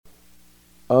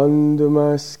under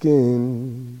my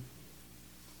skin.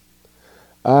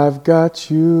 I've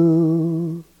got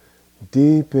you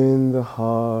deep in the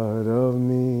heart of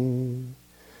me,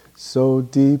 so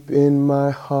deep in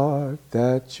my heart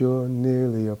that you're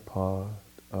nearly a part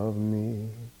of me.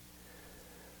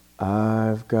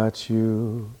 I've got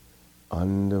you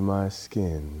under my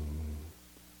skin.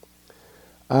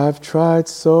 I've tried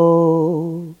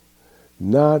so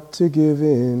not to give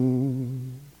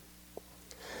in,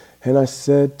 and I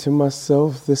said to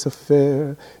myself, this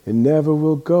affair, it never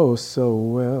will go so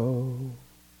well.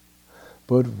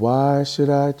 But why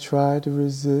should I try to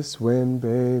resist when,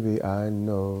 baby, I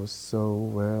know so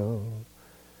well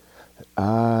that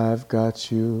I've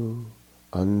got you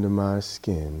under my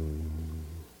skin.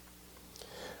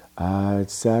 I'd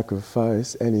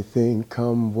sacrifice anything,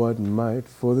 come what might,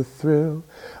 for the thrill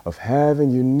of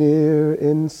having you near,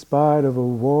 in spite of a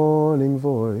warning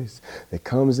voice that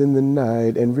comes in the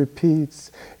night and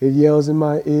repeats. It yells in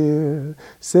my ear,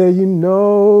 say, you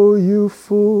know, you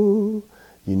fool,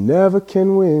 you never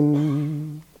can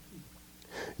win.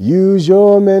 Use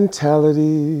your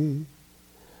mentality,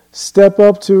 step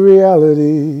up to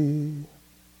reality.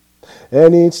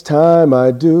 And each time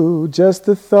I do, just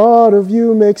the thought of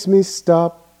you makes me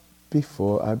stop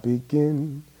before I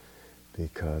begin,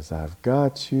 because I've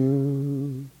got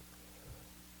you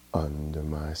under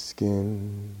my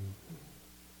skin.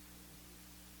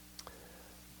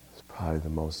 It's probably the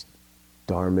most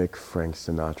dharmic Frank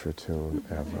Sinatra tune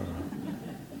ever.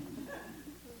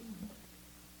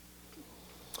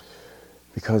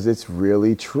 Because it's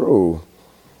really true.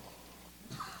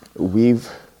 We've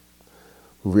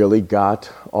really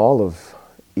got all of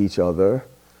each other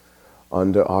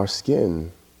under our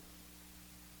skin.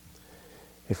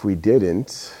 If we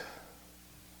didn't,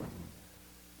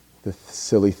 the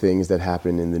silly things that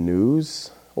happen in the news,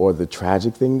 or the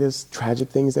tragic things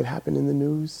that happen in the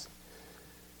news,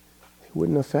 it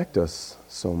wouldn't affect us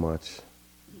so much.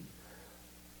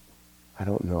 I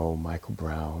don't know Michael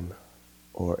Brown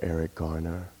or Eric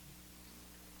Garner.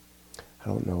 I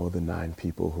don't know the 9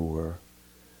 people who were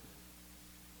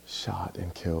shot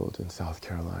and killed in South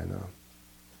Carolina.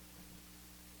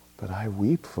 But I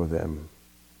weep for them.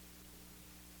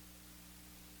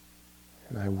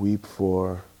 And I weep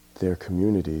for their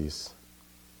communities.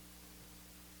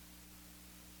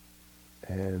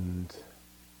 And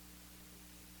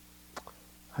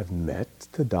I've met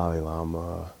the Dalai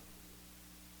Lama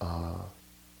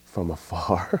from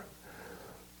afar.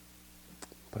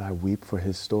 But I weep for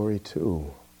his story too.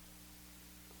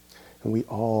 And we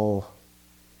all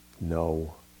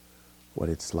know what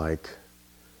it's like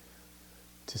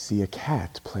to see a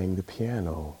cat playing the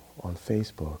piano on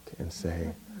Facebook and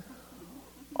say,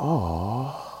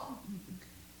 "Aw."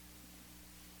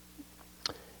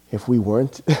 If we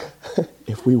weren't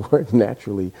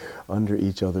naturally under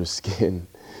each other's skin,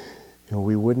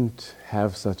 we wouldn't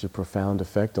have such a profound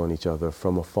effect on each other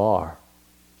from afar.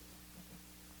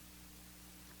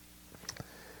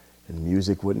 And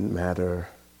music wouldn't matter,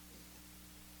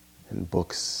 and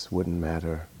books wouldn't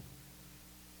matter.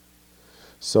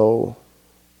 So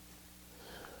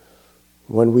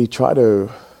when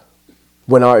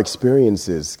our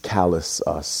experiences callous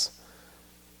us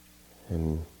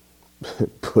and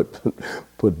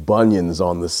put bunions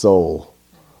on the soul,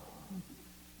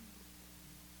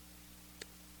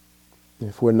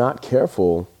 if we're not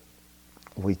careful,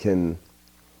 we can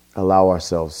allow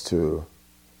ourselves to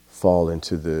fall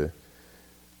into the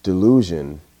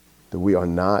delusion that we are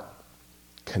not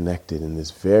connected in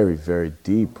this very, very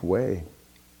deep way.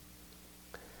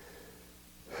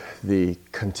 The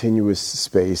continuous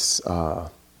space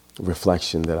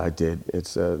reflection that I did,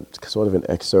 it's sort of an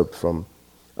excerpt from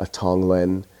a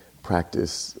Tonglen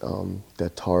practice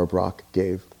that Tara Brach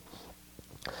gave.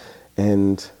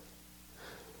 And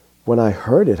when I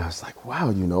heard it, I was like,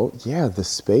 wow, the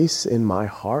space in my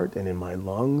heart and in my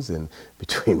lungs and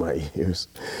between my ears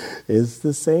is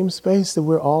the same space that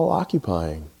we're all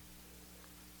occupying.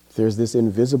 There's this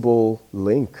invisible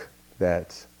link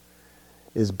that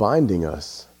is binding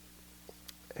us.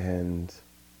 And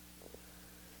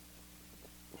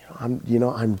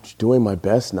I'm doing my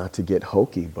best not to get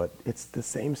hokey, but it's the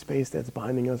same space that's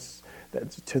binding us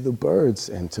to the birds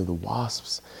and to the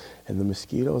wasps and the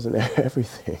mosquitoes and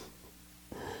everything.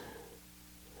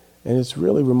 And it's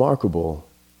really remarkable.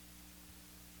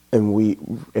 And we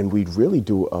really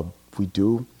do a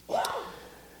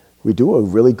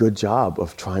really good job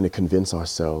of trying to convince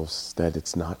ourselves that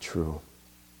it's not true.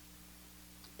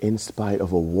 In spite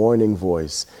of a warning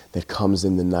voice that comes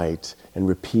in the night and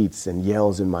repeats and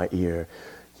yells in my ear,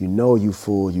 "You know, you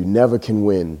fool, you never can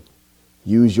win.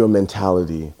 Use your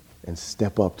mentality." and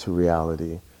step up to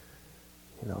reality.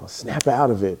 Snap out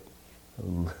of it.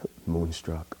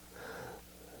 Moonstruck.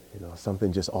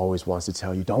 Something just always wants to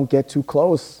tell you, don't get too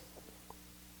close.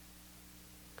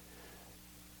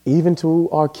 Even to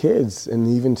our kids and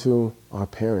even to our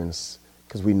parents,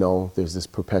 because we know there's this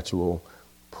perpetual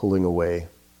pulling away.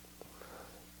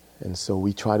 And so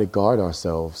we try to guard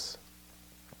ourselves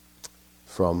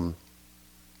from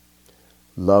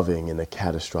loving in a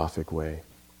catastrophic way.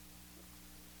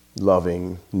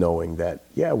 Loving, knowing that,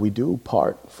 we do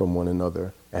part from one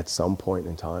another at some point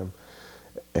in time,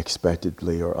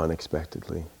 expectedly or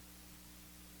unexpectedly.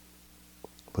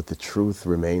 But the truth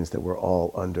remains that we're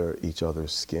all under each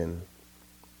other's skin.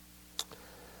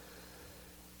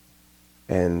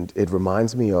 And it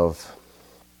reminds me of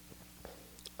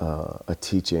a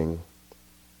teaching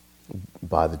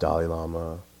by the Dalai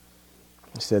Lama.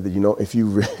 He said that, if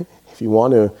you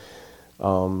want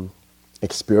to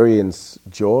experience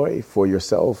joy for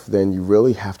yourself, then you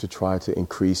really have to try to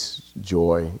increase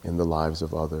joy in the lives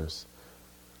of others.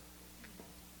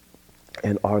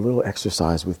 And our little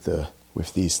exercise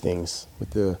with these things,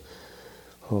 with the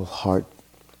whole heart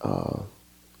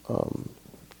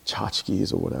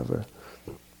tchotchkes or whatever,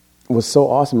 was so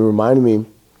awesome. It reminded me,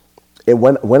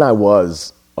 when I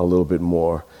was a little bit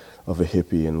more of a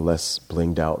hippie and less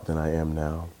blinged out than I am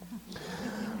now.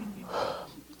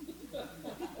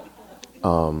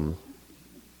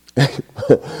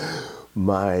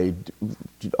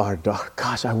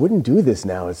 Gosh, I wouldn't do this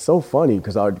now. It's so funny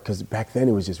because back then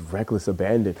it was just reckless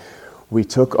abandon. We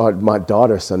took my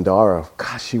daughter Sandara.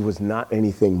 Gosh, she was not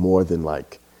anything more than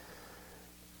like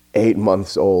 8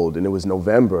 months old, and it was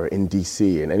November in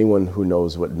DC. And anyone who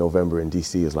knows what November in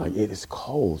DC is like, it is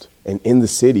cold and in the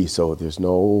city, so there's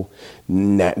no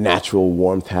natural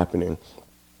warmth happening.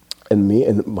 And me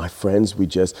and my friends,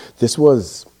 this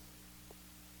was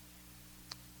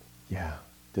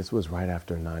right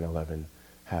after 9/11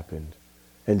 happened.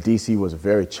 And DC was a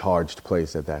very charged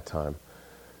place at that time.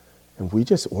 And we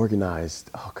just organized,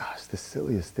 the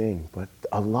silliest thing, but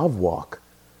a love walk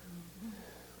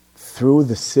through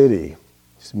the city.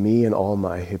 Just me and all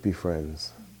my hippie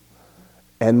friends.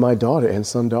 And my daughter and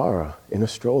Sandara in a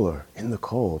stroller in the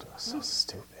cold. So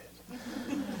stupid.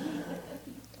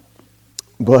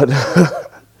 But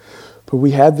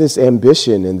we had this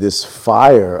ambition and this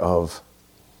fire of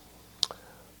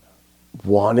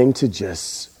wanting to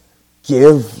just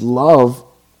give love,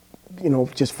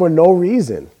 just for no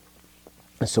reason.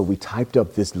 And so we typed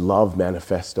up this love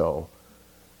manifesto,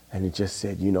 and it just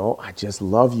said, I just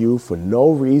love you for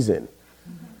no reason.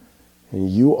 And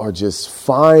you are just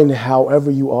fine however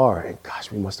you are. And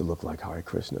gosh, we must have looked like Hare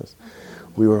Krishnas.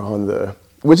 We were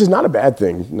which is not a bad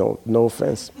thing, no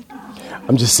offense.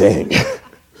 I'm just saying,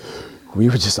 we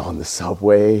were just on the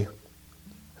subway,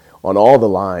 on all the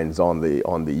lines, on the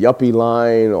yuppie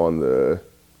line, on the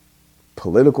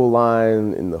political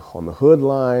line, on the hood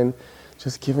line,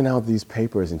 just giving out these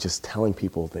papers and just telling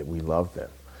people that we love them.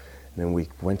 And then we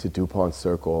went to DuPont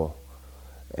Circle,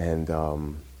 and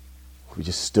we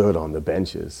just stood on the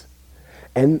benches.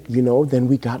 And, then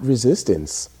we got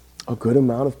resistance. A good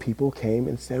amount of people came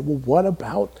and said, well, what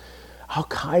about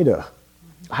Al-Qaeda?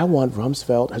 I want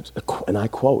Rumsfeld, and I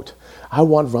quote, I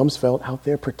want Rumsfeld out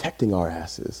there protecting our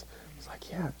asses. It's like,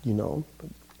 but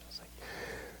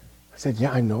I said,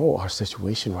 I know our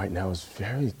situation right now is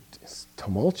very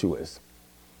tumultuous.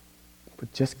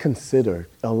 But just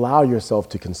allow yourself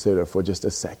to consider for just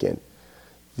a second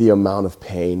the amount of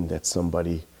pain that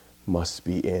somebody must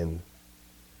be in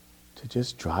to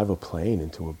just drive a plane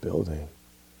into a building.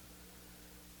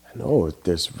 I know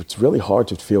it's really hard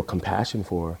to feel compassion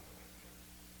for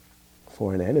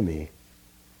an enemy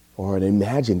or an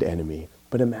imagined enemy.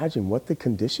 But imagine what the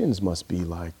conditions must be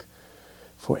like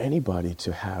for anybody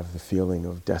to have the feeling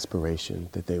of desperation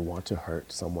that they want to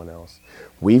hurt someone else.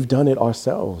 We've done it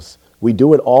ourselves. We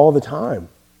do it all the time.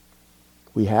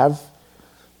 We have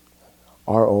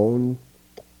our own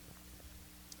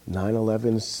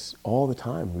 9/11s all the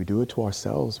time. We do it to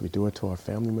ourselves. We do it to our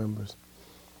family members.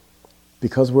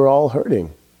 Because we're all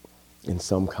hurting in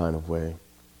some kind of way.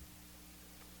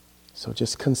 So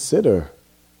just consider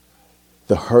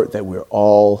the hurt that we're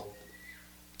all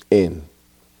in.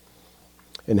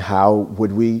 And how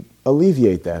would we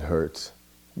alleviate that hurt?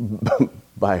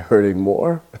 By hurting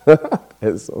more?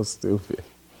 It's so stupid.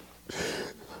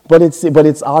 But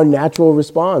it's our natural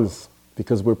response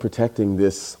because we're protecting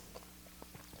this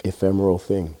ephemeral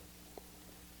thing.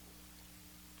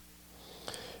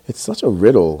 It's such a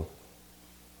riddle,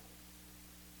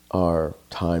 our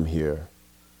time here.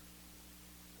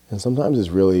 And sometimes it's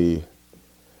really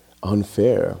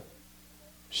unfair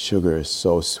Sugar is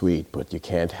so sweet, but you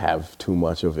can't have too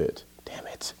much of it. Damn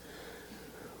it.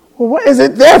 Well, what is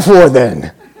it there for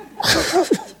then?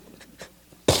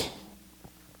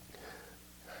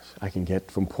 I can get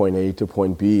from point A to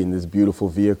point B in this beautiful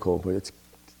vehicle, but it's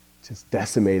just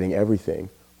decimating everything.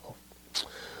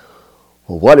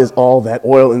 Well, what is all that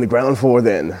oil in the ground for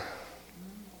then?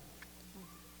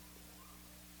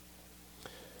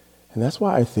 And that's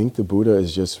why I think the Buddha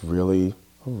is just really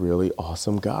a really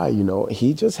awesome guy. You know,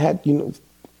 he just had,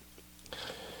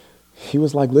 he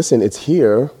was like, listen, it's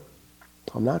here.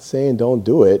 I'm not saying don't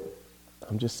do it.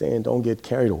 I'm just saying don't get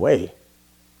carried away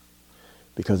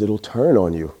because it'll turn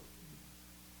on you.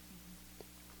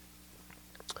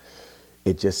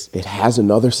 It has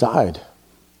another side.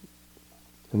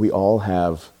 And we all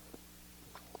have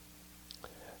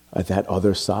that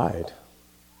other side.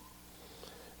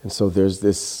 And so there's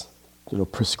this,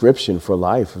 prescription for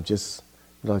life of just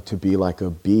to be like a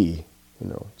bee,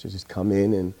 to just come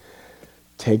in and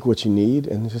take what you need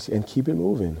and keep it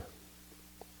moving.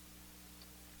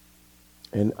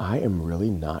 And I am really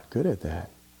not good at that.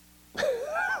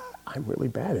 I'm really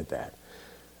bad at that.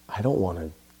 I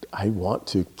want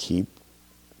to keep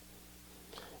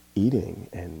eating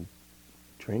and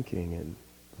drinking and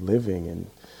living and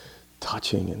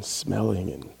touching and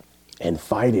smelling and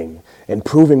fighting and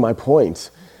proving my point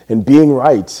and being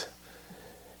right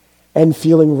and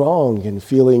feeling wrong and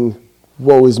feeling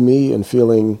woe is me and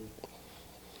feeling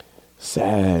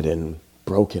sad and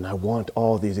broken. I want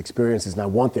all these experiences and I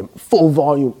want them full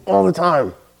volume all the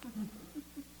time.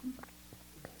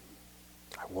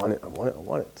 I want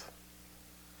it.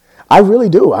 I really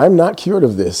do. I'm not cured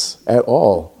of this at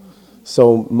all.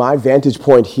 So my vantage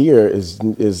point here is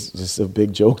just a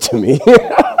big joke to me.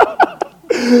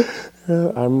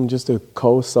 I'm just a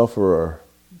co-sufferer.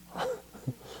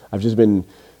 I've just been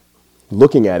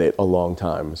looking at it a long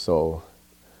time, so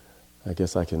I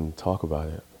guess I can talk about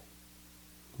it.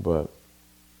 But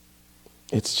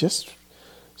it's just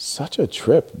such a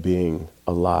trip being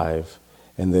alive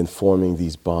and then forming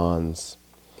these bonds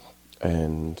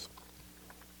and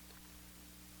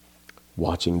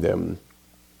watching them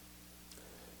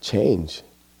change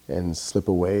and slip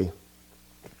away.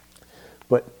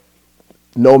 But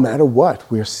no matter what,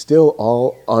 we're still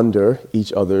all under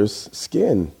each other's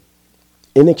skin,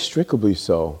 inextricably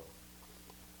so.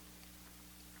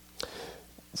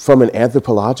 From an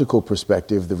anthropological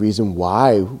perspective, the reason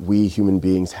why we human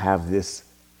beings have this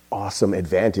awesome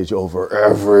advantage over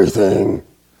everything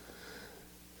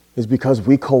is because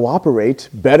we cooperate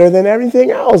better than everything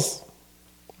else.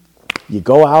 You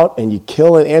go out and you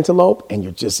kill an antelope and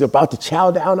you're just about to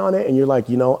chow down on it and you're like,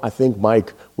 I think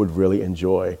Mike would really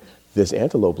enjoy this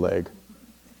antelope leg.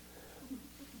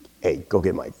 Hey, go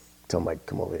get Mike. Tell Mike,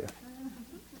 come over here.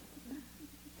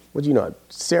 What do you know?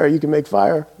 Sarah, you can make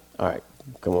fire? All right,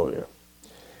 come over here.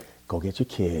 Go get your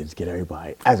kids, get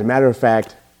everybody. As a matter of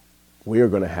fact, we are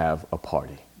going to have a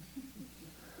party.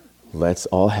 Let's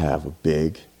all have a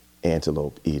big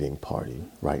antelope eating party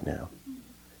right now.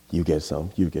 You get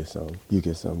some, you get some, you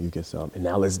get some, you get some. And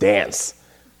now let's dance.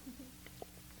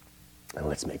 And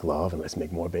let's make love and let's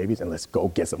make more babies and let's go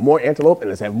get some more antelope and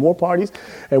let's have more parties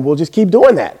and we'll just keep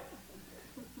doing that.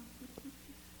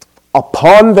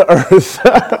 Upon the earth,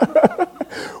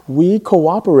 we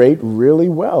cooperate really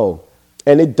well.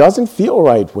 And it doesn't feel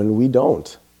right when we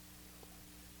don't.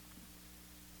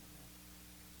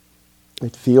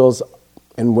 It feels,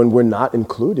 and when we're not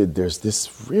included, there's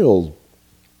this real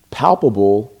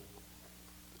palpable,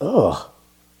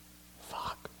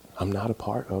 fuck, I'm not a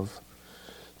part of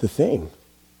the thing.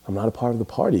 I'm not a part of the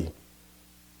party.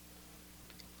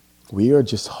 We are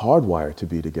just hardwired to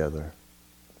be together.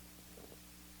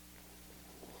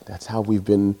 That's how we've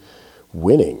been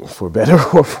winning, for better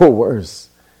or for worse.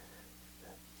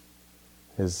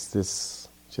 Is this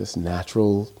just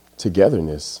natural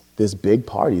togetherness, this big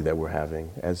party that we're having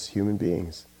as human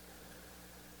beings.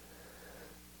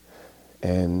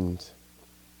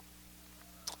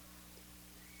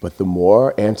 But the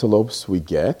more antelopes we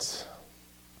get,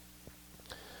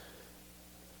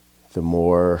 the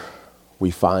more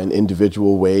we find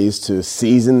individual ways to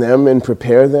season them and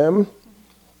prepare them.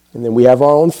 And then we have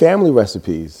our own family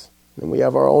recipes. And we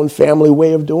have our own family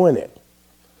way of doing it.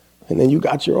 And then you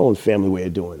got your own family way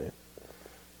of doing it.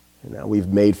 And now we've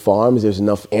made farms. There's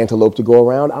enough antelope to go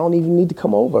around. I don't even need to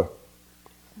come over.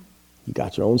 You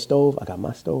got your own stove. I got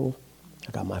my stove.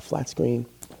 I got my flat screen.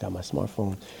 I got my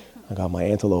smartphone. I got my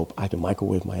antelope. I can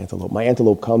microwave my antelope. My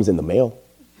antelope comes in the mail.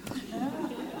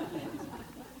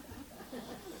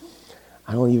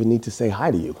 I don't even need to say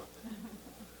hi to you.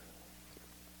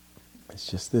 It's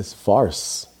just this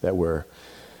farce that we're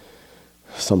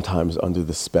sometimes under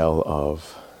the spell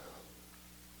of,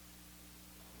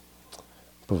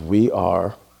 but we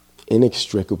are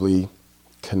inextricably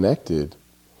connected.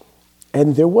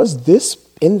 And there was this,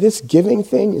 in this giving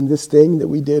thing, in this thing that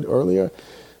we did earlier,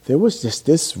 there was just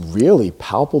this really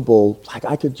palpable,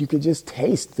 like you could just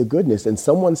taste the goodness. And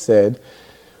someone said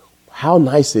how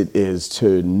nice it is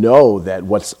to know that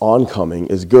what's oncoming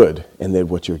is good and that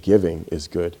what you're giving is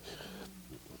good.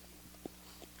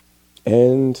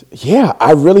 And yeah,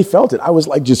 I really felt it. I was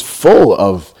like just full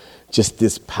of just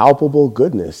this palpable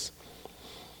goodness.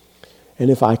 And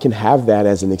if I can have that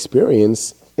as an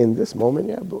experience in this moment,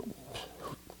 yeah, but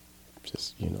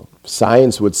just,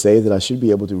 science would say that I should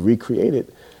be able to recreate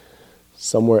it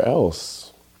somewhere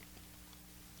else.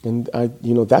 And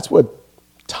that's what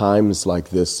times like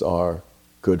this are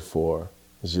good for,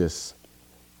 is just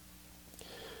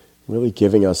really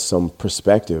giving us some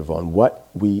perspective on what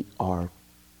we are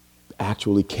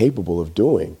actually capable of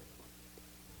doing.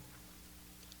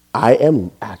 I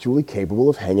am actually capable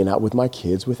of hanging out with my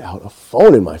kids without a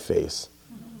phone in my face.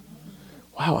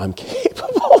 Wow, I'm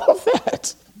capable of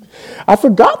that. I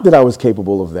forgot that I was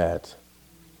capable of that.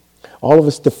 All of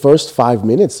us, the first 5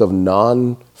 minutes of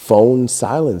non-phone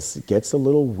silence gets a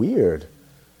little weird.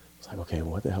 It's like, okay,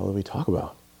 what the hell do we talk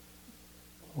about?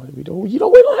 What do we do? We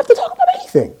don't have to talk about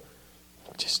anything.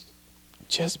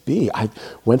 Just be. I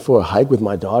went for a hike with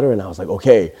my daughter and I was like,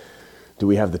 okay, do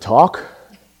we have the talk?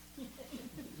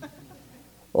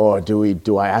 Or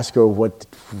do I ask her what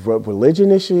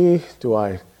religion is she? Do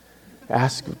I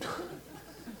ask,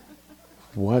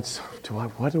 what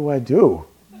do I do?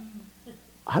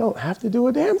 I don't have to do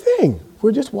a damn thing.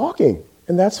 We're just walking,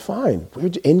 and that's fine.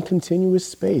 We're in continuous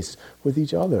space with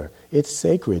each other. It's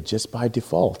sacred just by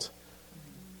default.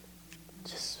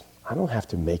 I don't have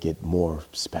to make it more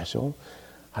special.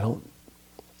 I don't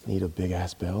need a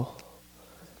big-ass bell.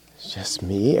 It's just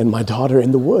me and my daughter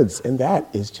in the woods, and that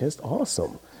is just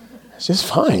awesome. It's just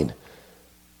fine.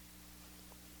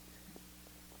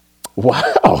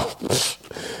 Wow.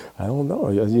 I don't know,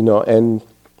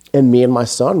 and me and my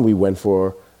son, we went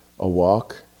for a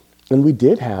walk, and we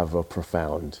did have a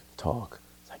profound talk.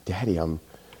 It's like, Daddy, I'm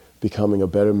becoming a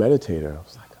better meditator. I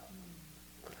was like,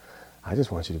 I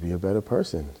just want you to be a better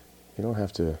person. You don't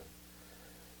have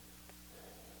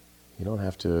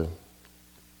to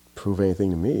prove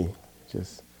anything to me.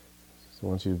 Just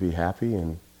want you to be happy,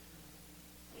 and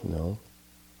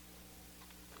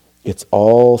it's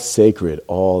all sacred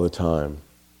all the time,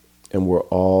 and we're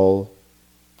all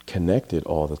connected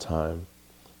all the time.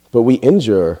 But we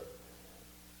injure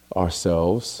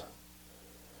ourselves,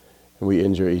 and we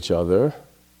injure each other.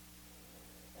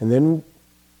 And then,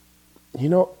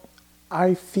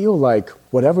 I feel like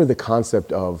whatever the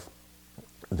concept of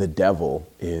the devil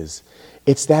is,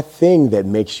 it's that thing that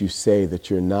makes you say that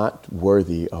you're not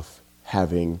worthy of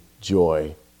having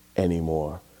joy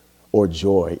anymore, or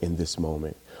joy in this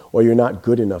moment, or you're not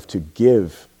good enough to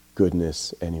give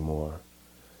goodness anymore.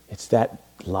 It's that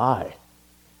lie.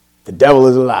 The devil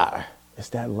is a lie. It's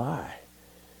that lie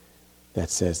that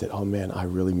says that, oh man, I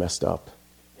really messed up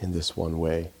in this one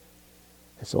way,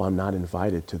 and so I'm not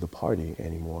invited to the party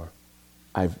anymore.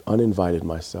 I've uninvited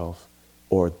myself,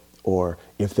 or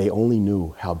if they only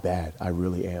knew how bad I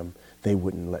really am, they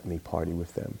wouldn't let me party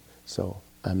with them. So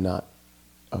I'm not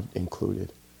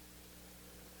included.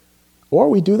 Or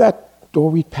we do that, or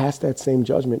we pass that same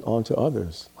judgment on to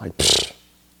others. Like,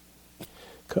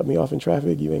 cut me off in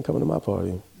traffic, you ain't coming to my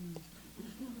party.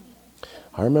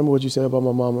 I remember what you said about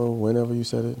my mama whenever you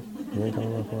said it. You ain't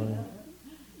coming to my party.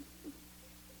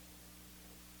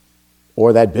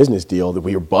 Or that business deal that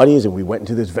we were buddies and we went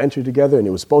into this venture together and it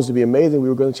was supposed to be amazing. We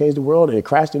were going to change the world and it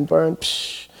crashed and burned.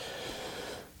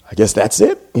 I guess that's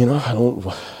it. I don't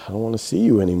want to see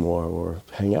you anymore or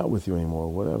hang out with you anymore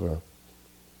or whatever.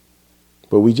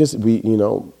 But we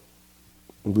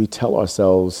tell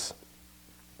ourselves,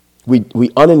 we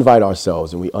uninvite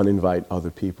ourselves and we uninvite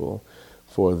other people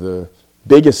for the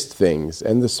biggest things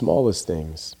and the smallest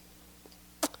things.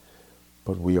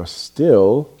 But we are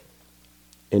still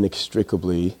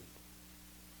inextricably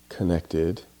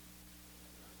connected.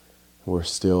 We're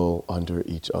still under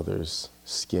each other's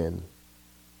skin.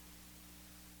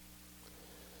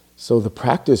 So the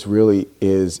practice really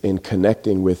is in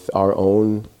connecting with our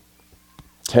own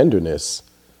tenderness,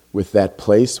 with that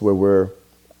place where we're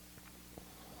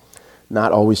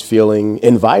not always feeling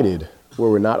invited, where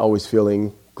we're not always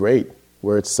feeling great,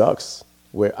 where it sucks,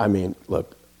 I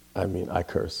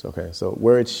curse, okay, so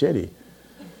where it's shitty,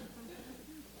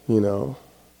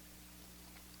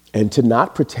 and to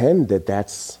not pretend that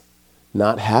that's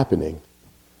not happening.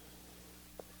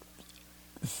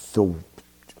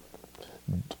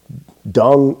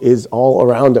 Dung is all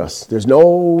around us. There's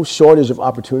no shortage of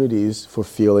opportunities for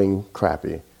feeling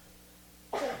crappy.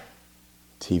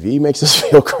 TV makes us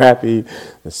feel crappy.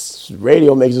 The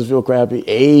radio makes us feel crappy.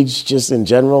 Age just in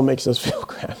general makes us feel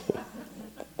crappy.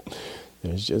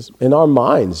 There's just, in our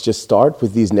minds, just start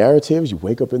with these narratives. You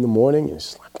wake up in the morning and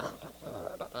it's like,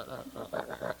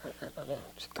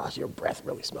 gosh, your breath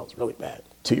really smells really bad.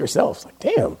 To yourself, it's like,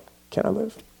 damn, can I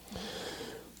live?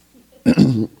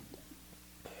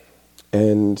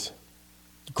 And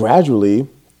gradually,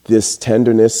 this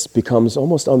tenderness becomes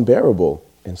almost unbearable.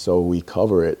 And so we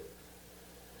cover it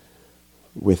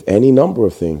with any number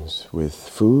of things, with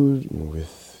food,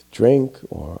 with drink,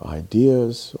 or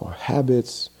ideas, or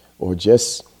habits, or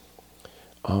just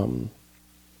in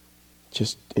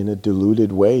a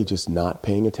diluted way, just not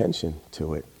paying attention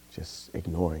to it, just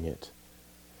ignoring it.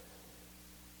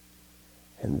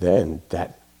 And then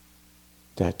that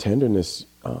tenderness,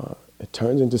 it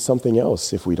turns into something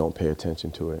else if we don't pay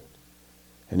attention to it.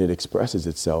 And it expresses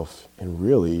itself in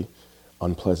really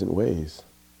unpleasant ways.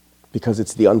 Because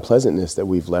it's the unpleasantness that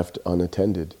we've left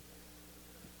unattended.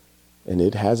 And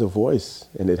it has a voice,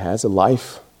 and it has a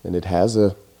life, and it has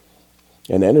an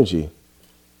energy.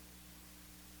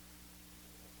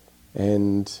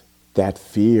 And that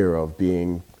fear of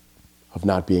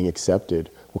not being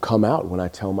accepted will come out when I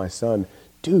tell my son,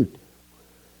 dude,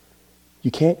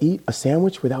 you can't eat a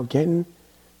sandwich without getting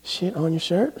shit on your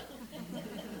shirt?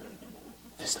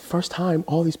 This is the first time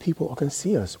all these people are going to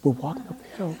see us. We're walking up the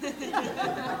hill.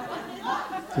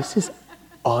 This is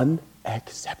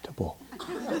unacceptable.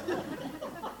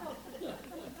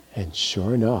 And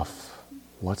sure enough,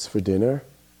 what's for dinner?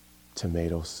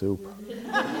 Tomato soup.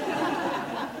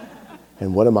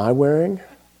 And what am I wearing?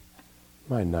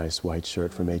 My nice white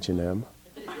shirt from H&M.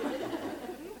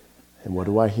 And what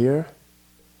do I hear?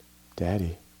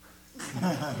 Daddy.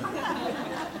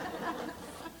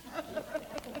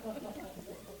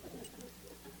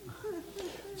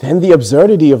 Then the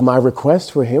absurdity of my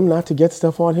request for him not to get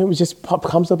stuff on him just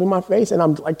comes up in my face, and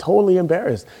I'm like totally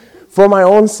embarrassed for my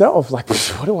own self. Like,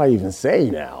 what do I even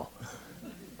say now?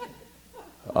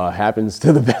 Happens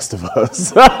to the best of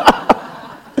us.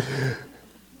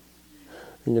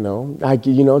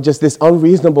 Just this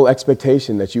unreasonable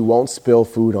expectation that you won't spill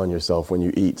food on yourself when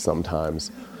you eat sometimes.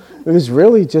 It was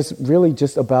really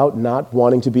just about not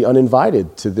wanting to be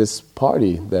uninvited to this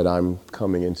party that I'm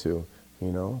coming into.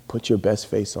 Put your best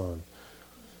face on.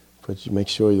 Make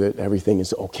sure that everything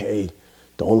is okay.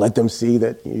 Don't let them see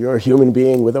that you're a human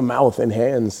being with a mouth and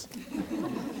hands.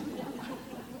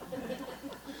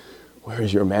 Where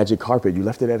is your magic carpet? You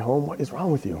left it at home? What is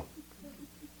wrong with you?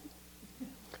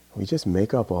 We just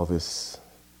make up all this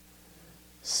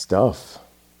stuff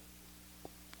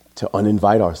to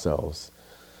uninvite ourselves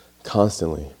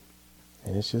constantly.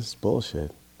 And it's just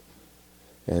bullshit.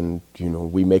 And,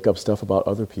 we make up stuff about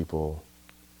other people.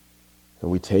 And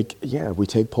we take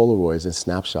Polaroids and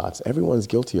snapshots. Everyone's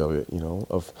guilty of it,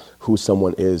 of who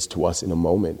someone is to us in a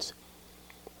moment.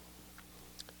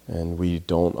 And we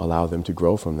don't allow them to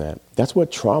grow from that. That's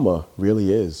what trauma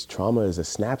really is. Trauma is a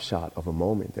snapshot of a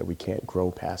moment that we can't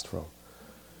grow past from.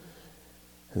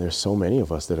 And there's so many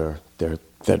of us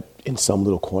that in some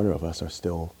little corner of us are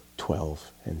still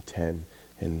 12 and 10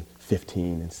 and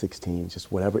 15 and 16,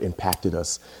 just whatever impacted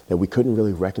us that we couldn't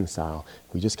really reconcile.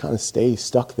 We just kind of stay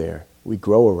stuck there. We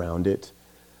grow around it,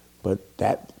 but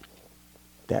that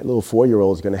little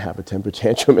 4-year-old is going to have a temper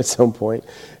tantrum at some point,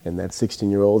 and that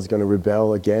 16-year-old is going to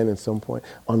rebel again at some point,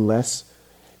 unless,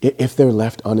 if they're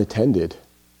left unattended.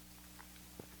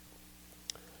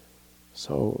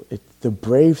 So the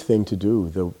brave thing to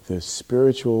do, the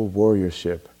spiritual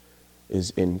warriorship,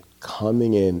 is in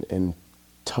coming in and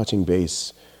touching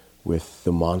base with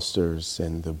the monsters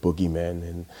and the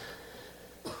boogeymen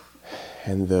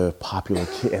and the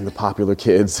popular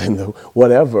kids and the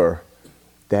whatever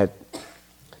that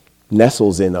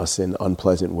nestles in us in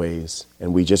unpleasant ways,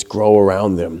 and we just grow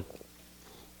around them.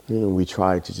 We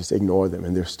try to just ignore them,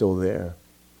 and they're still there.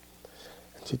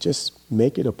 And to just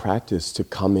make it a practice to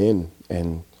come in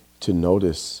and to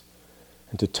notice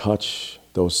and to touch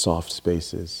those soft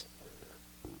spaces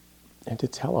and to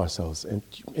tell ourselves. And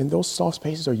those soft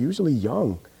spaces are usually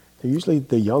young. They're usually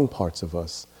the young parts of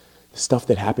us, the stuff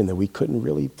that happened that we couldn't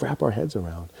really wrap our heads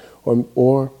around.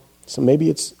 Or so maybe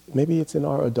it's in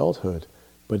our adulthood,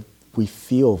 but we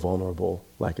feel vulnerable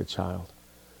like a child.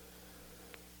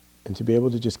 And to be able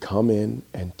to just come in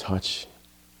and touch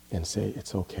and say,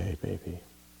 it's okay, baby.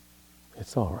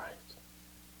 It's all right.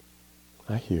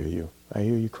 I hear you. I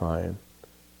hear you crying.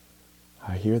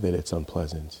 I hear that it's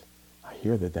unpleasant. I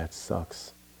hear that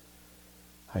sucks.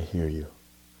 I hear you.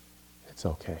 It's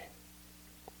okay.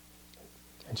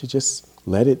 and to just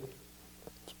let it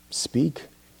speak,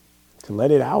 to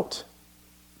let it out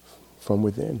from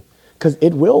within. Because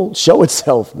it will show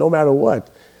itself no matter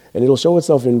what. And it'll show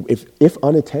itself in, if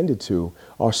unattended to,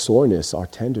 our soreness, our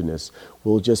tenderness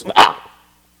will just,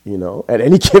 at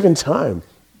any given time.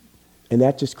 And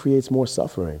that just creates more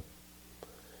suffering.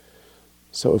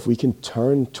 So if we can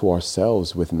turn to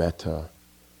ourselves with metta,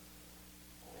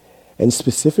 and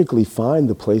specifically find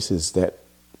the places that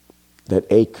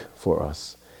ache for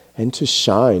us, and to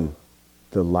shine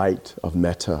the light of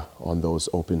metta on those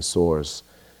open sores,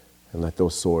 and let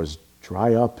those sores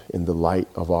dry up in the light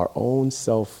of our own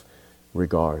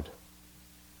self-regard.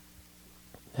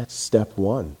 That's step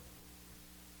one.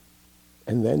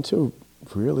 And then to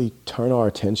really turn our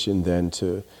attention then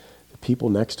to the people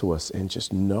next to us and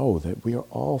just know that we are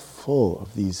all full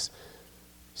of these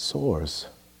sores,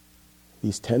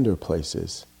 these tender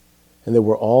places, and that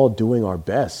we're all doing our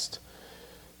best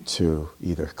to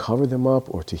either cover them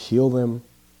up or to heal them,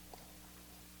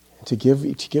 and to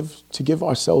give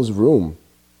ourselves room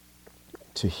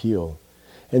to heal,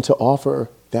 and to offer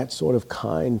that sort of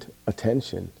kind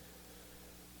attention,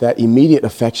 that immediate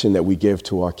affection that we give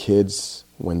to our kids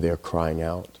when they're crying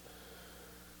out.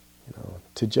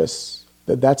 To just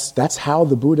that's how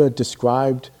the Buddha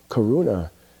described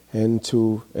karuna, and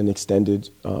to an extended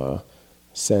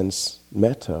sense,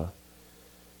 metta,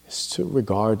 is to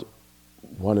regard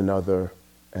one another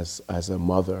as a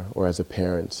mother or as a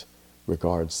parent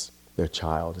regards their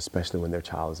child, especially when their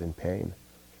child is in pain.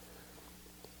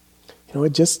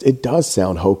 It does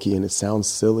sound hokey, and it sounds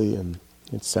silly, and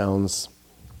it sounds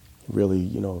really,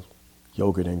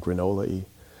 yogurt and granola-y.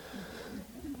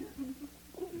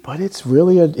 But it's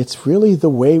really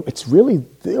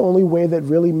the only way that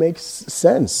really makes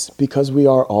sense, because we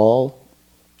are all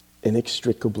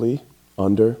inextricably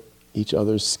under each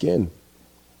other's skin.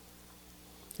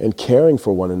 And caring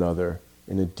for one another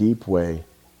in a deep way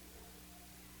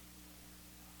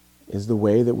is the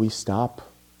way that we stop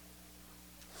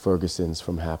Ferguson's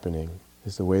from happening,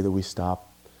 is the way that we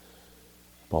stop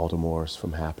Baltimore's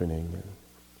from happening,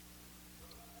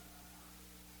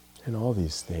 and all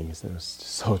these things that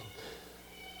are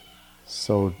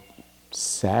so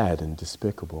sad and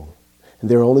despicable. And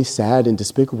they're only sad and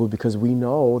despicable because we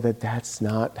know that that's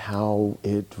not how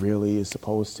it really is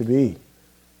supposed to be.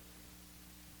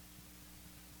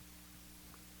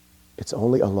 It's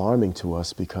only alarming to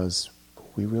us because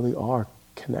we really are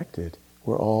connected.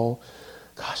 We're all,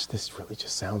 gosh, this really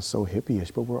just sounds so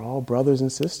hippie-ish, but we're all brothers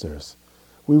and sisters.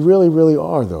 We really, really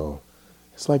are, though.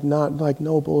 It's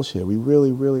no bullshit. We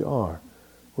really, really are.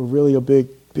 We're really a big,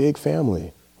 big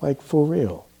family, for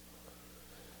real.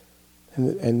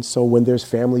 And so when there's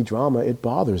family drama, it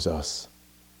bothers us.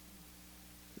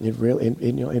 It really,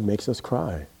 it makes us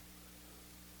cry.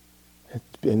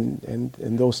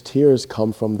 And those tears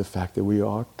come from the fact that we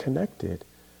are connected.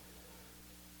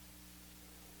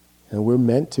 And we're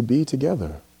meant to be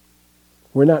together.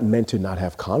 We're not meant to not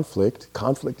have conflict.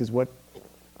 Conflict is what,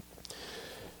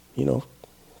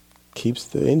 keeps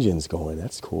the engines going.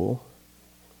 That's cool.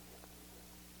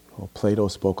 Well, Plato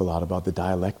spoke a lot about the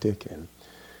dialectic, and,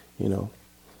 you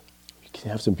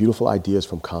can have some beautiful ideas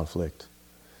from conflict.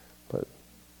 But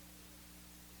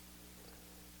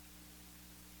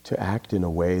to act in a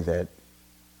way that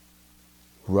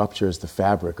ruptures the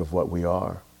fabric of what we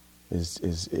are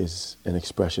is an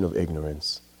expression of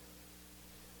ignorance.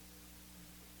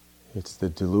 It's the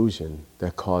delusion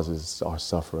that causes our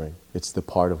suffering. It's the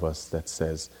part of us that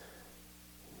says,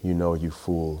 you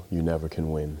fool, you never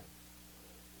can win.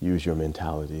 Use your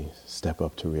mentality, step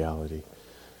up to reality.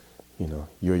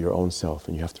 You're your own self,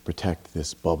 and you have to protect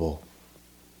this bubble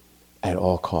at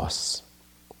all costs.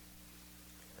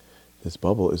 This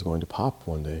bubble is going to pop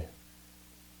one day.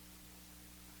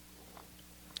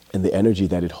 And the energy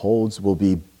that it holds will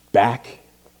be back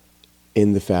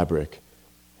in the fabric,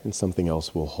 and something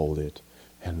else will hold it.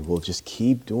 And we'll just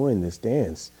keep doing this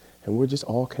dance. And we're just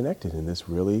all connected in this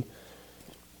really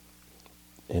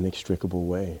inextricable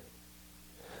way.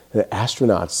 The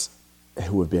astronauts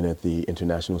who have been at the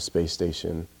International Space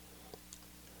Station,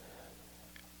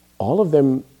 all of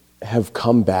them have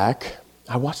come back.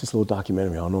 I watched this little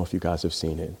documentary. I don't know if you guys have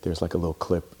seen it. There's a little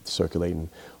clip circulating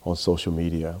on social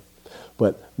media.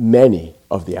 But many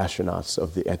of the astronauts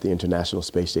at the International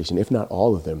Space Station, if not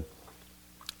all of them,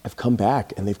 have come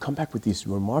back, and they've come back with these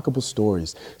remarkable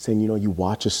stories saying, you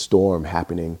watch a storm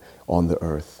happening on the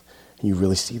Earth, and you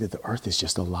really see that the Earth is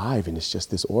just alive, and it's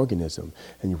just this organism,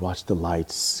 and you watch the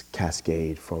lights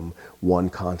cascade from one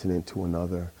continent to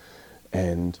another,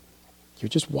 and you're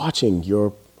just watching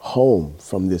your home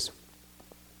from this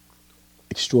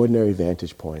extraordinary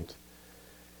vantage point.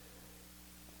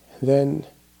 then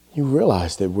you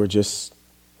realize that we're just,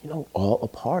 all a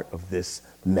part of this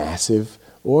massive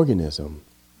organism.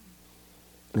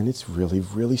 And it's really,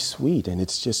 really sweet. And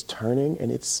it's just turning,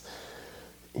 and it's,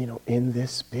 in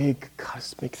this big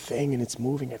cosmic thing, and it's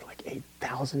moving at like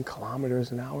 8,000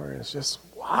 kilometers an hour. And it's just,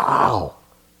 wow.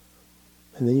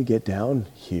 And then you get down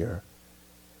here,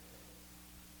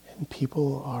 and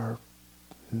people are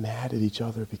mad at each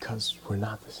other because we're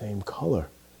not the same color.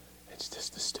 It's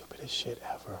just the stupidest shit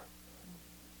ever.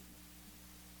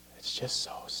 It's just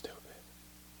so stupid.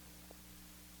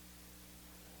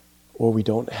 Or we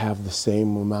don't have the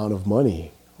same amount of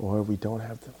money, or we don't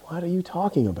have what are you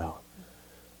talking about?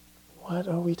 What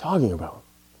are we talking about?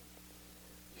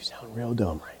 You sound real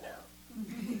dumb right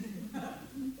now.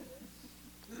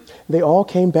 They all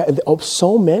came back.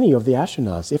 So many of the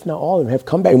astronauts, if not all of them, have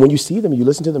come back. And when you see them, you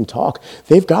listen to them talk,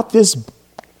 they've got this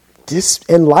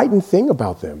enlightened thing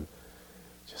about them.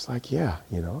 Just like,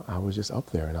 I was just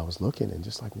up there and I was looking and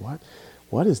just like,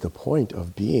 what is the point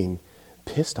of being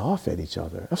pissed off at each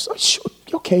other? I'm so, sure,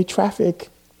 okay, traffic,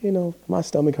 my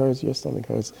stomach hurts, your stomach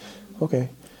hurts, okay.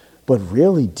 But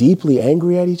really deeply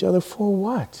angry at each other for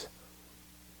what?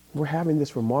 We're having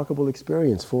this remarkable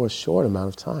experience for a short amount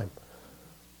of time.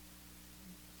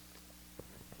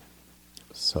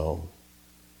 So,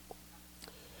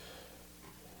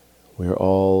 we're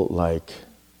all like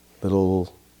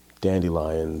little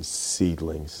dandelion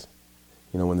seedlings.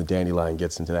 When the dandelion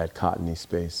gets into that cottony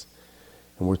space.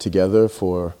 And we're together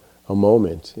for a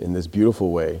moment in this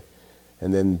beautiful way.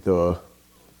 And then the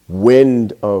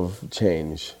wind of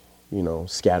change,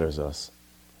 scatters us.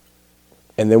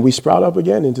 And then we sprout up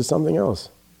again into something else.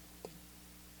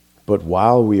 But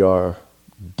while we are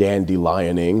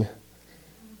dandelioning,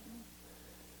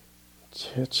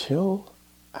 chill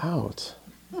out.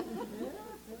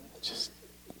 Just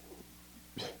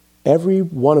every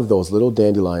one of those little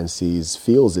dandelion seeds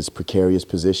feels its precarious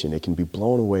position. It can be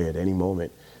blown away at any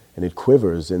moment, and it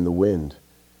quivers in the wind,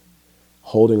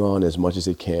 holding on as much as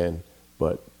it can,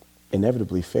 but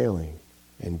inevitably failing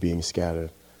and being scattered.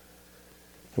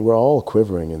 And we're all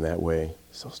quivering in that way.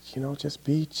 So,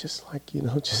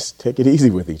 just take it easy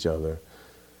with each other.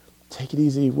 Take it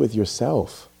easy with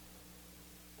yourself.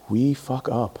 We fuck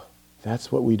up.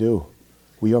 That's what we do.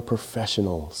 We are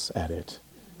professionals at it.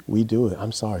 We do it.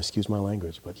 I'm sorry, excuse my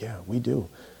language, but yeah, we do.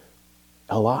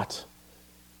 A lot.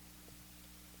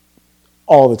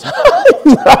 All the time.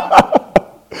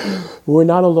 We're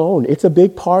not alone. It's a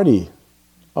big party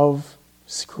of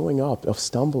screwing up, of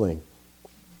stumbling.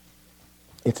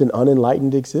 It's an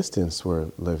unenlightened existence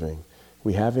we're living.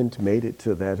 We haven't made it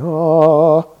to that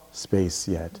space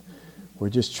yet. We're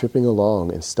just tripping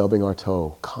along and stubbing our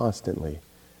toe constantly.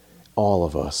 All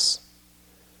of us,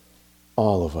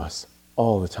 all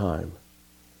the time.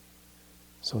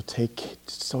 So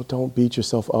don't beat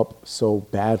yourself up so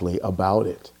badly about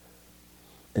it.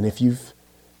 And if you've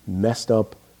messed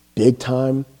up big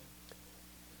time,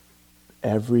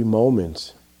 every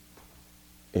moment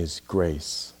is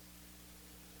grace.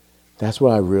 That's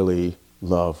what I really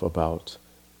love about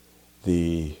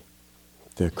the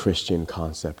Christian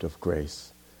concept of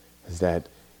grace, is that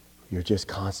you're just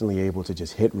constantly able to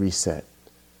just hit reset.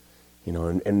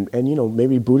 And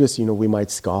maybe Buddhists, we might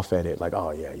scoff at it, like,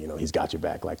 oh yeah, he's got your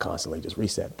back, like constantly just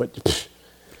reset. But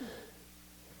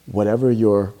whatever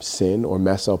your sin or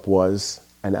mess up was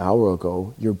an hour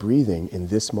ago, you're breathing in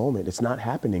this moment. It's not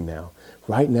happening now.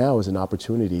 Right now is an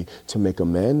opportunity to make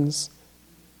amends,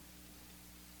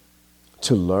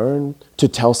 to learn, to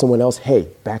tell someone else, hey,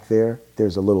 back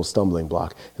there's a little stumbling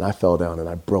block, and I fell down and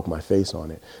I broke my face on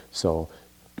it. So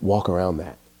walk around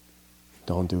that.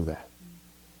 Don't do that.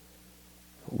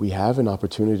 We have an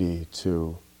opportunity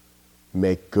to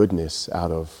make goodness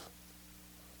out of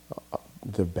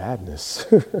the badness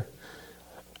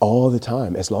all the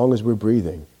time, as long as we're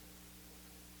breathing.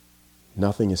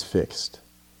 Nothing is fixed.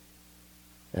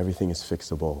 Everything is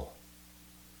fixable.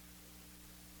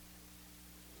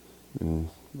 And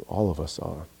all of us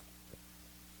are.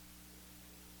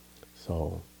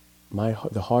 So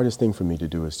the hardest thing for me to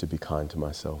do is to be kind to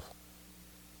myself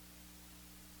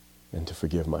and to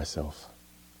forgive myself.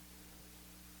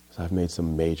 So I've made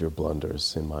some major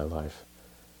blunders in my life.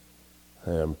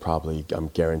 I'm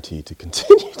guaranteed to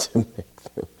continue to make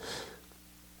them.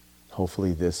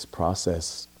 Hopefully this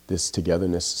process, this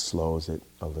togetherness slows it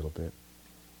a little bit.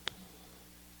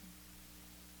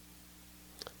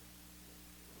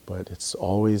 But it's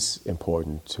always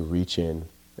important to reach in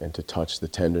and to touch the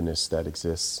tenderness that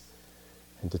exists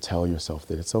and to tell yourself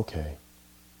that it's okay.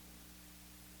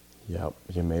 Yeah,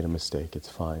 you made a mistake, it's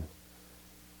fine.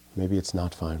 Maybe it's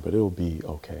not fine, but it'll be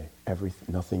okay.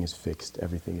 Nothing is fixed,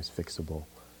 everything is fixable.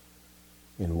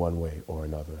 in one way or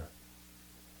another.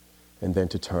 And then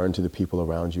to turn to the people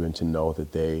around you and to know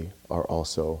that they are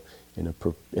also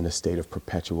in a state of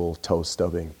perpetual toe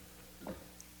stubbing,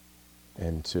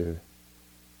 and to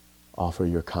offer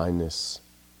your kindness,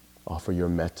 offer your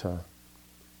metta,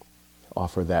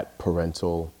 offer that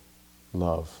parental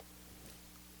love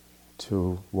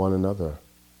to one another.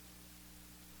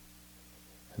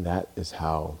 And that is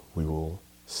how we will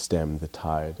stem the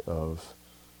tide of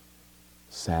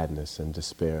sadness and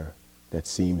despair that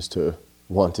seems to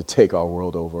want to take our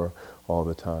world over all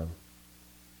the time.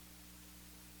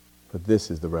 But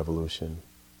this is the revolution.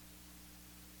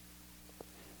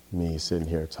 Me sitting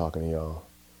here talking to y'all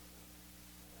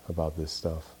about this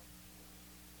stuff.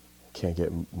 Can't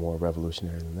get more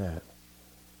revolutionary than that.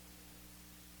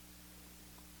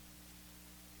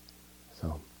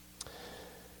 So,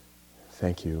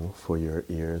 thank you for your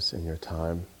ears and your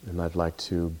time. And I'd like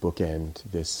to bookend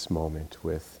this moment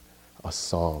with a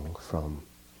song from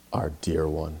our dear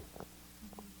one,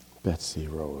 Betsy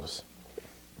Rose.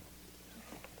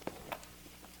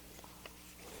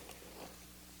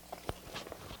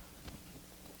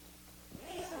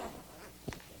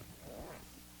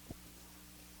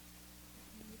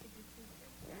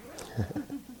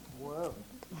 Whoa.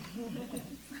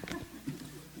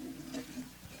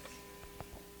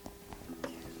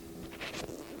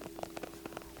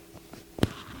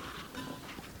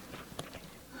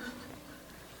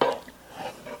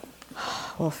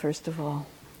 Well, first of all,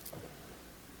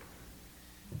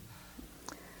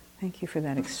 thank you for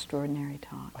that extraordinary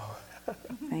talk. Oh.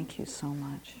 Thank you so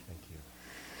much. Thank you.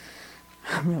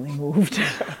 I'm really moved.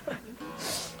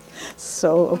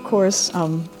 So, of course,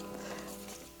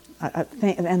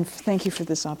 thank you for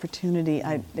this opportunity.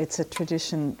 It's a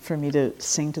tradition for me to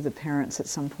sing to the parents at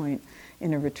some point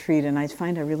in a retreat, and I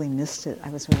find I really missed it. I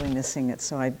was really missing it,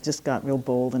 so I just got real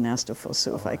bold and asked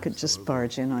Ofosu if I could just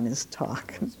barge in on his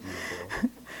talk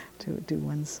to do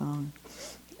one song.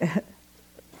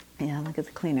 Yeah, look at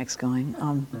the Kleenex going.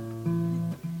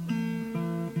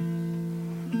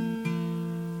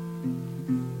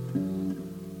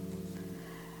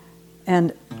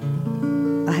 And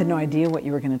I had no idea what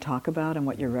you were going to talk about and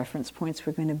what your reference points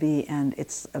were going to be, and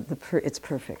it's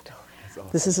perfect. Awesome.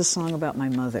 This is a song about my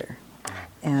mother,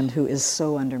 and who is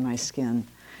so under my skin,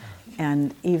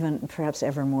 and even perhaps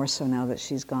ever more so now that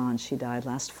she's gone. She died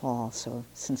last fall, so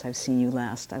since I've seen you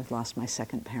last, I've lost my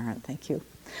second parent. Thank you.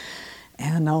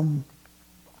 And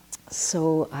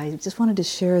so I just wanted to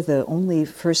share the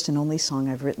first and only song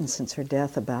I've written since her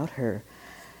death about her,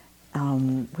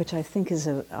 which I think is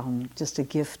just a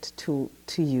gift to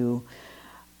you,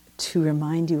 to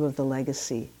remind you of the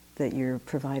legacy that you're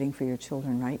providing for your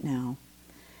children right now,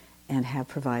 and have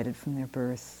provided from their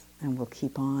birth, and will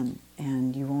keep on.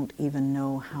 And you won't even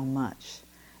know how much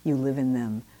you live in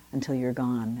them until you're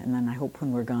gone. And then I hope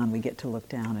when we're gone we get to look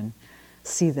down and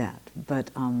see that. But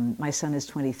my son is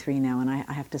 23 now, and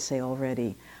I have to say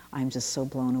already I'm just so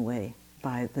blown away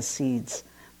by the seeds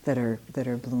that are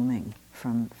blooming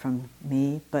from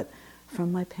me, but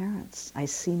from my parents. I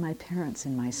see my parents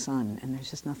in my son, and there's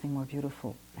just nothing more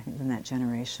beautiful, I think, than that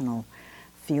generational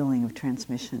feeling of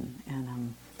transmission.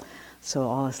 And so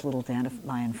all us little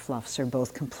dandelion fluffs are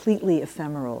both completely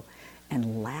ephemeral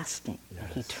and lasting, yes,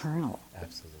 like eternal.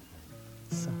 Absolutely.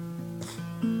 So.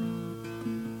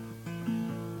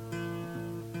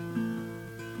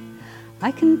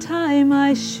 I can tie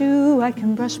my shoe, I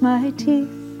can brush my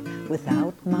teeth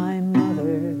without my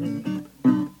mother.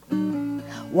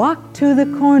 Walk to the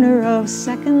corner of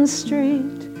 2nd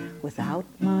Street without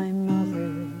my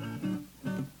mother.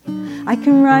 I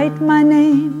can write my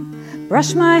name,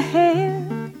 brush my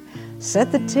hair,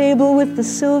 set the table with the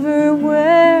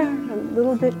silverware, a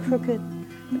little bit crooked,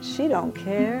 but she don't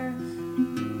care.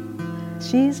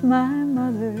 She's my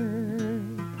mother.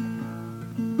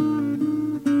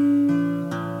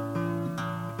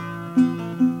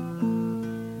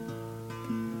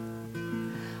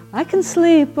 I can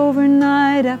sleep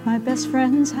overnight at my best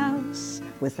friend's house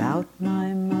without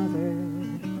my mother.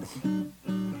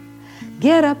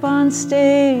 Get up on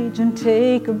stage and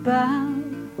take a bow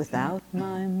without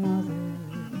my mother.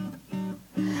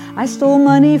 I stole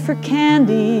money for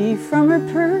candy from her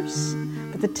purse,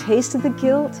 but the taste of the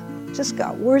guilt just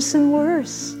got worse and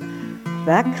worse.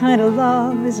 That kind of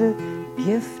love is a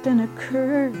gift and a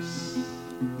curse.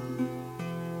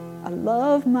 I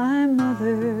love my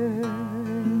mother.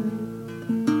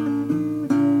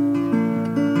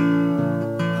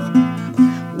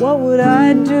 What would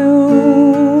I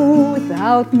do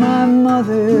without my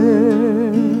mother?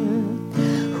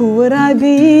 Who would I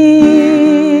be?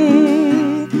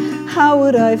 How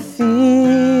would I feel?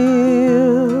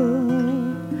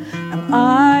 Am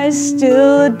I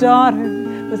still a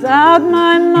daughter without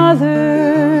my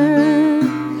mother?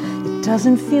 It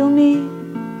doesn't feel me,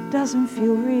 doesn't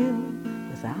feel real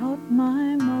without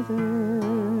my mother.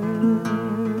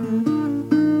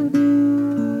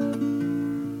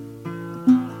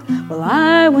 Well,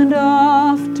 I went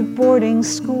off to boarding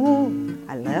school,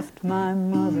 I left my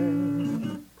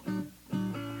mother.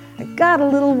 I got a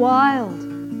little wild,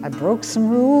 I broke some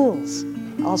rules,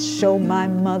 I'll show my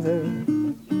mother.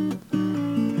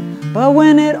 But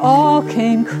when it all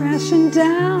came crashing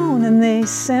down and they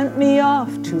sent me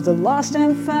off to the lost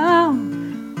and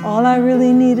found, all I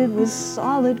really needed was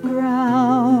solid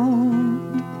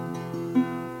ground.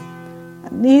 I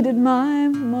needed my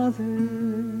mother.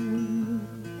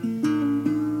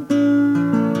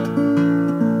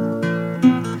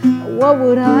 What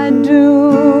would I do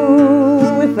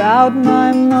without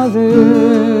my mother?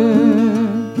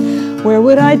 Where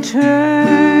would I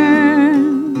turn?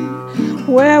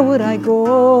 Where would I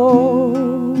go?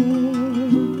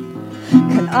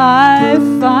 Can I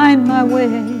find my way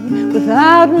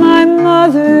without my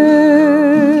mother?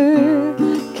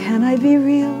 Can I be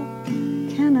real?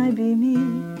 Can I be me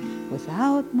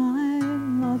without my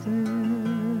mother?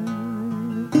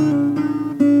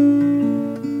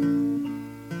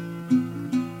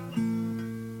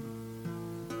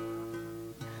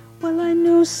 Well, I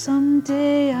knew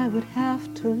someday I would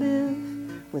have to live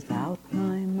without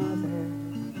my mother.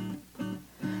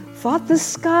 Thought the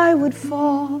sky would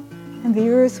fall and the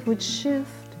earth would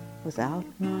shift without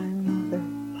my mother.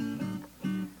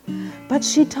 But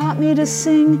she taught me to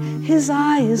sing, his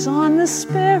eye is on the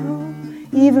sparrow,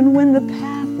 even when the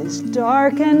path is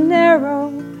dark and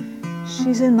narrow.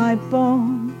 She's in my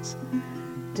bones,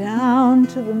 down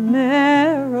to the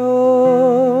marrow.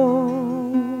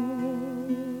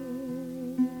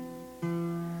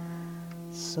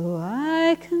 So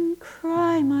I can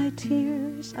cry my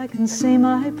tears, I can say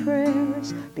my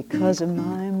prayers because of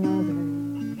my mother.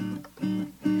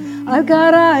 I've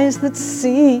got eyes that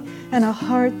see and a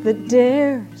heart that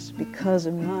dares because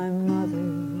of my mother.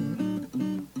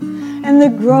 And the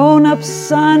grown-up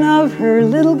son of her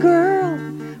little girl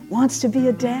wants to be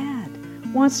a dad,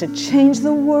 wants to change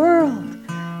the world.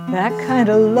 That kind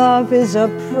of love is a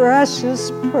precious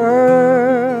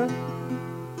pearl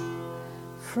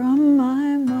from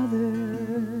my mother.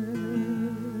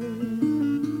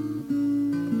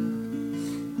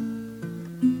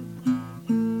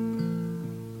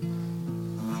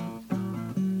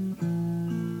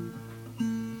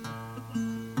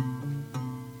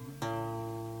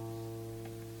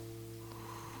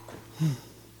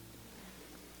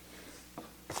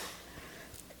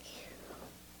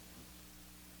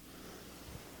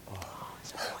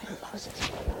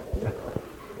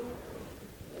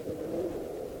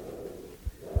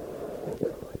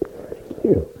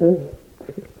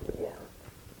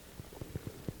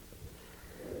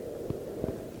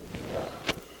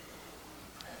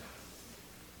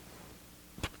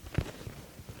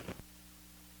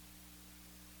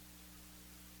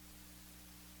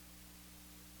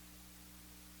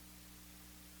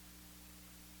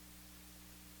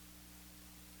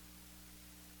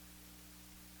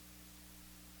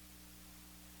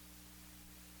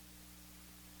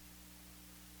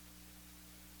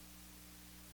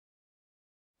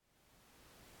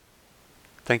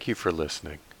 Thank you for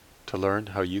listening. To learn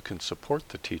how you can support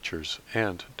the teachers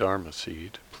and Dharma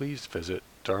Seed, please visit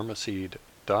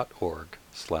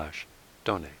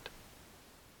dharmaseed.org/donate.